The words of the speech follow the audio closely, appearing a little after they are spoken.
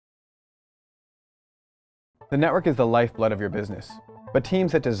The network is the lifeblood of your business, but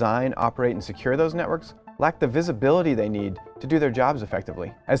teams that design, operate, and secure those networks lack the visibility they need to do their jobs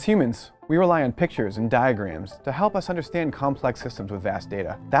effectively. As humans, we rely on pictures and diagrams to help us understand complex systems with vast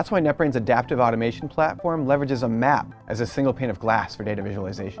data. That's why NetBrain's adaptive automation platform leverages a map as a single pane of glass for data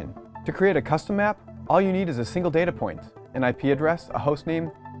visualization. To create a custom map, all you need is a single data point, an IP address, a host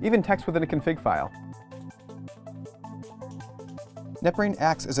name, even text within a config file. NetBrain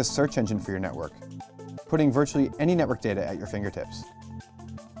acts as a search engine for your network, putting virtually any network data at your fingertips.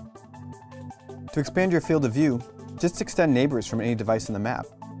 To expand your field of view, just extend neighbors from any device in the map.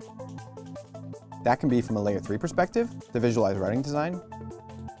 That can be from a Layer 3 perspective to visualize routing design,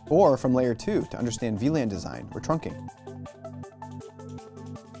 or from Layer 2 to understand VLAN design or trunking.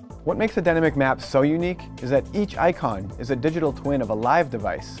 What makes a dynamic map so unique is that each icon is a digital twin of a live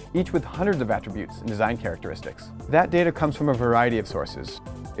device, each with hundreds of attributes and design characteristics. That data comes from a variety of sources.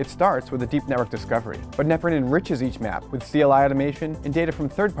 It starts with a deep network discovery, but NetBrain enriches each map with CLI automation and data from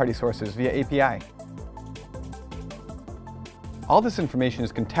third-party sources via API. All this information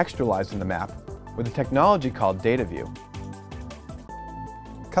is contextualized in the map with a technology called Data View.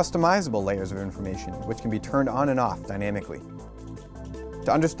 Customizable layers of information which can be turned on and off dynamically.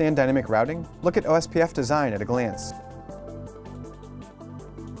 To understand dynamic routing, look at OSPF design at a glance.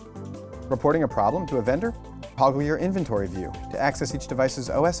 Reporting a problem to a vendor? Toggle your inventory view to access each device's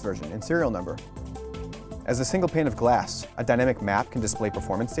OS version and serial number. As a single pane of glass, a dynamic map can display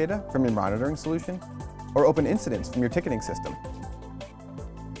performance data from your monitoring solution or open incidents from your ticketing system.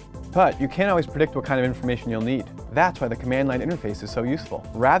 But you can't always predict what kind of information you'll need. That's why the command line interface is so useful.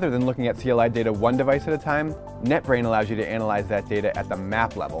 Rather than looking at CLI data one device at a time, NetBrain allows you to analyze that data at the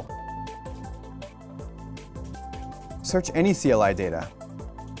map level. Search any CLI data,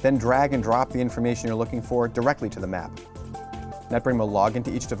 then drag and drop the information you're looking for directly to the map. NetBrain will log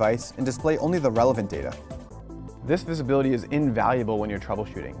into each device and display only the relevant data. This visibility is invaluable when you're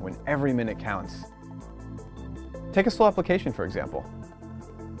troubleshooting, when every minute counts. Take a slow application, for example.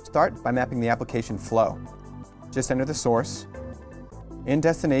 Start by mapping the application flow. Just enter the source and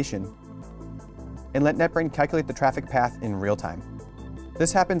destination, and let NetBrain calculate the traffic path in real time.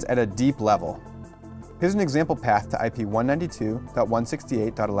 This happens at a deep level. Here's an example path to IP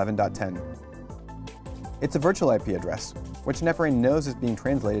 192.168.11.10. It's a virtual IP address, which NetBrain knows is being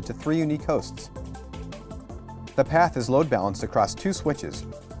translated to 3 unique hosts. The path is load balanced across 2 switches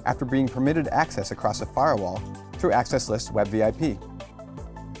after being permitted access across a firewall through Access List Web VIP.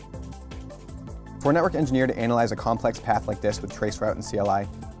 For a network engineer to analyze a complex path like this with traceroute and CLI,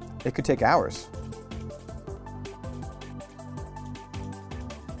 it could take hours.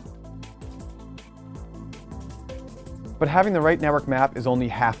 But having the right network map is only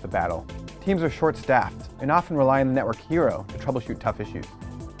half the battle. Teams are short-staffed and often rely on the network hero to troubleshoot tough issues.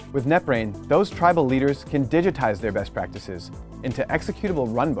 With NetBrain, those tribal leaders can digitize their best practices into executable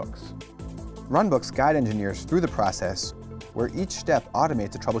runbooks. Runbooks guide engineers through the process where each step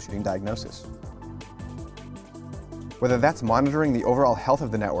automates a troubleshooting diagnosis. Whether that's monitoring the overall health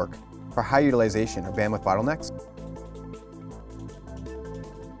of the network for high utilization or bandwidth bottlenecks,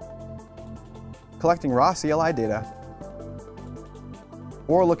 collecting raw CLI data,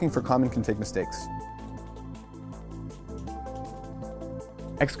 or looking for common config mistakes.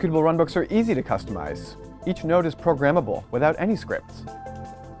 Executable runbooks are easy to customize. Each node is programmable without any scripts.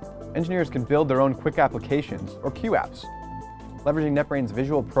 Engineers can build their own quick applications or Q apps, leveraging NetBrain's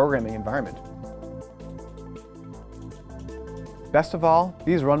visual programming environment. Best of all,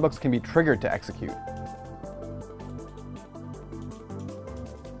 these runbooks can be triggered to execute.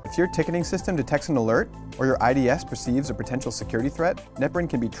 If your ticketing system detects an alert, or your IDS perceives a potential security threat, NetBrain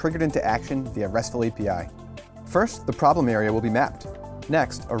can be triggered into action via RESTful API. First, the problem area will be mapped.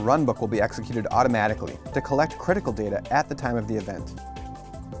 Next, a runbook will be executed automatically to collect critical data at the time of the event.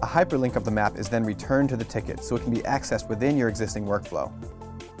 A hyperlink of the map is then returned to the ticket so it can be accessed within your existing workflow.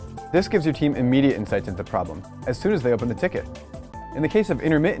 This gives your team immediate insights into the problem as soon as they open the ticket. In the case of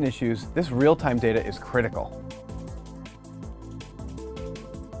intermittent issues, this real-time data is critical.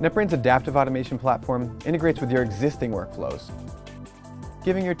 NetBrain's adaptive automation platform integrates with your existing workflows,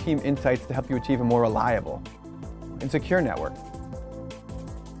 giving your team insights to help you achieve a more reliable and secure network.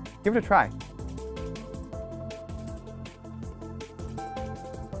 Give it a try.